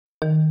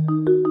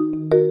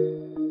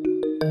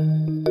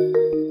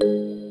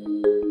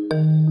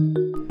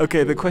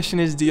Okay, the question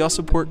is, do y'all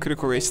support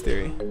critical race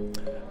theory?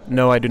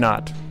 No, I do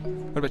not.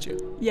 What about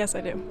you? Yes,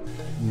 I do.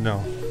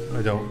 No,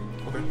 I don't.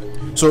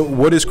 Okay. So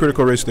what is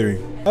critical race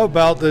theory? How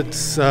about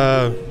that's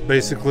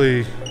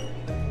basically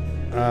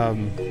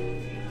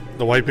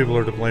the white people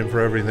are to blame for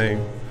everything.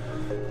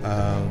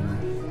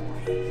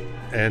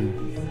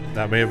 And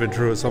that may have been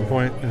true at some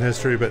point in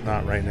history, but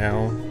not right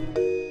now.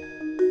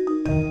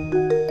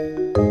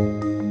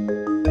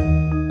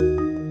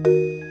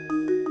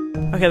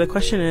 Okay, the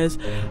question is,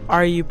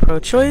 are you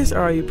pro-choice or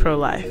are you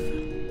pro-life?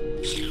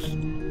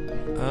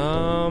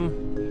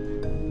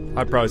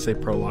 I'd probably say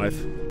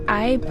pro-life.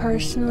 I'm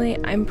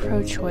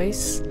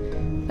pro-choice.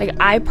 Like,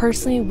 I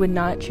personally would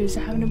not choose to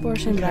have an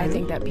abortion, but I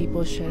think that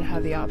people should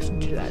have the option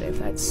to do that if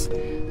that's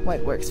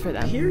what works for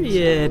them.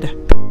 Period.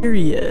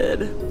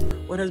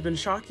 What has been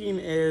shocking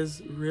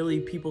is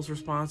really people's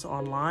response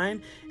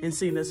online and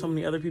seeing that so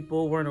many other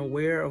people weren't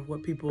aware of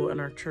what people in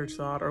our church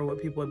thought or what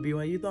people at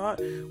BYU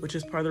thought, which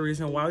is part of the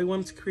reason why we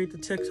wanted to create the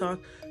TikTok,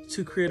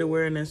 to create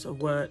awareness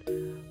of what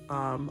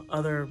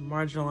other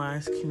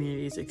marginalized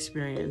communities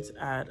experience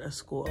at a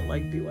school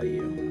like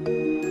BYU.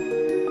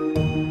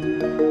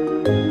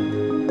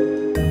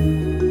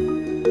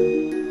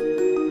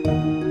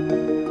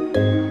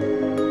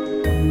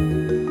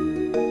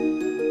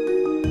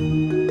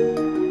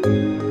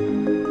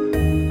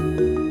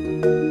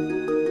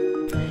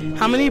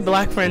 How many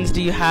black friends do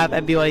you have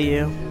at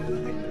BYU?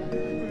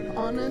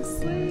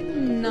 Honestly,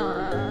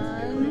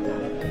 none.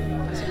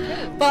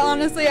 But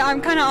honestly,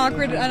 I'm kind of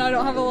awkward and I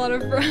don't have a lot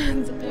of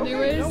friends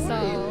anyway,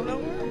 so.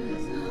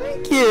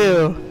 Thank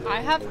you.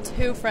 I have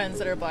 2 friends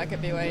that are black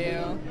at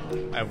BYU.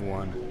 I have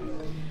one.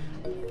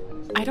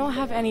 I don't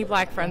have any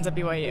black friends at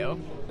BYU.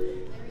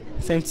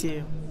 Same to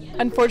you.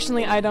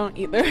 Unfortunately, I don't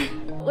either.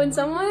 When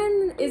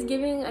someone is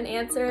giving an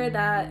answer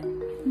that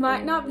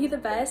might not be the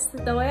best,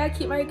 the way I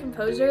keep my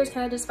composure is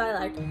kind of just by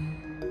like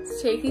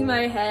shaking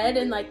my head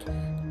and like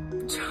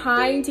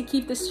trying to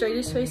keep the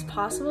straightest face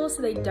possible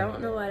so they don't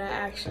know what I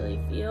actually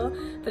feel.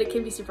 But it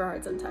can be super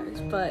hard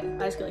sometimes, but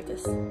I just go like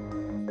this.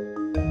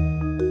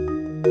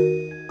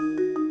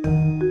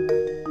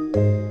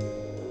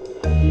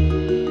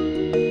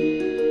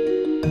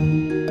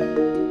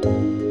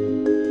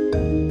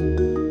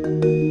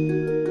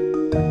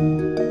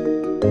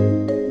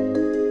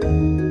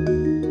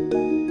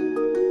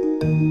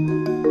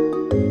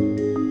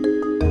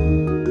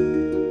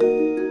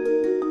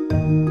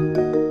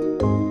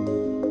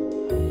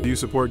 Do you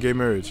support gay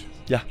marriage?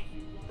 Yeah.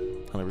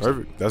 100%.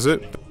 Perfect. That's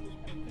it?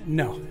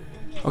 No.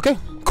 Okay,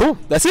 cool.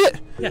 That's it.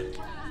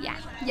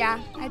 Yeah,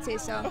 I'd say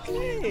so.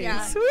 Okay,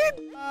 Yeah. sweet.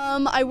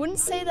 I wouldn't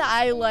say that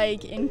I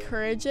like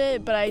encourage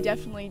it, but I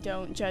definitely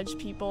don't judge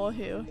people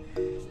who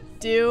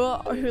do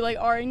or who like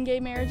are in gay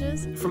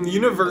marriages. From the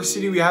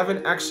university, we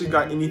haven't actually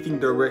got anything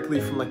directly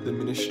from like the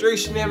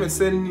administration. They haven't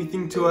said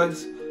anything to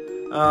us.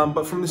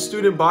 But from the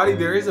student body,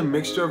 there is a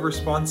mixture of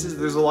responses.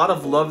 There's a lot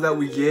of love that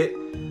we get.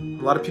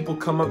 A lot of people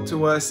come up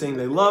to us saying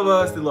they love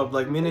us, they love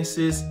like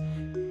Menaces.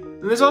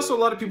 And there's also a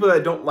lot of people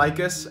that don't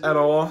like us at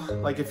all.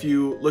 Like if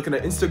you look at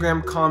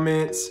Instagram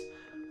comments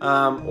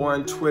or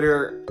on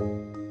Twitter,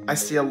 I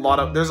see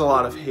there's a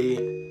lot of hate.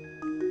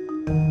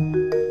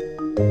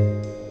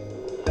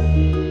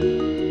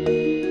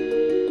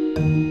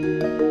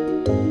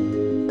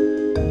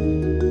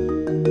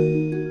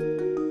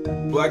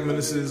 Black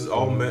Menaces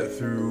all met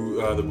through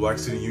the Black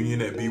Student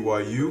Union at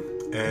BYU,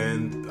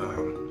 and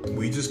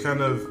we just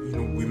kind of,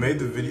 we made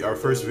the video, our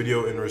first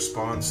video, in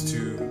response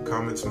to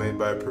comments made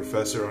by a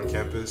professor on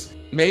campus.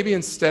 Maybe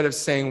instead of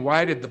saying,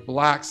 why did the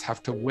blacks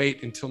have to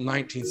wait until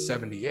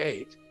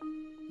 1978?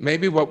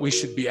 Maybe what we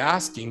should be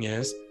asking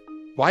is,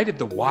 why did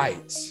the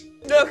whites?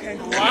 Okay.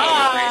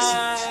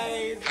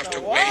 Why? Have to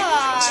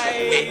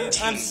wait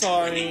until I'm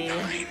sorry.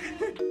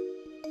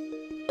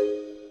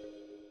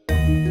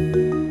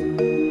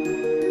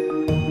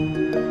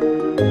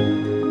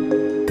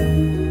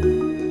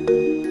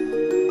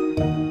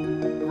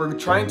 We're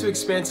trying to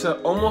expand to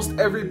almost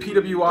every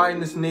PWI in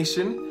this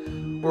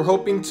nation. We're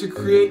hoping to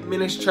create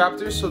Menace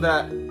chapters so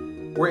that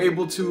we're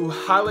able to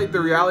highlight the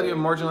reality of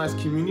marginalized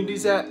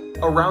communities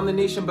around the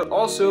nation, but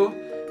also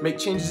make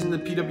changes in the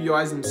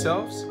PWIs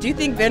themselves. Do you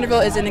think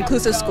Vanderbilt is an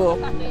inclusive school?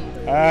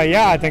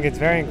 Yeah, I think it's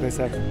very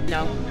inclusive.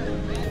 No.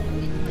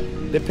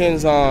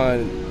 Depends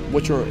on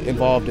what you're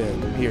involved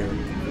in here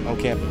on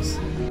campus.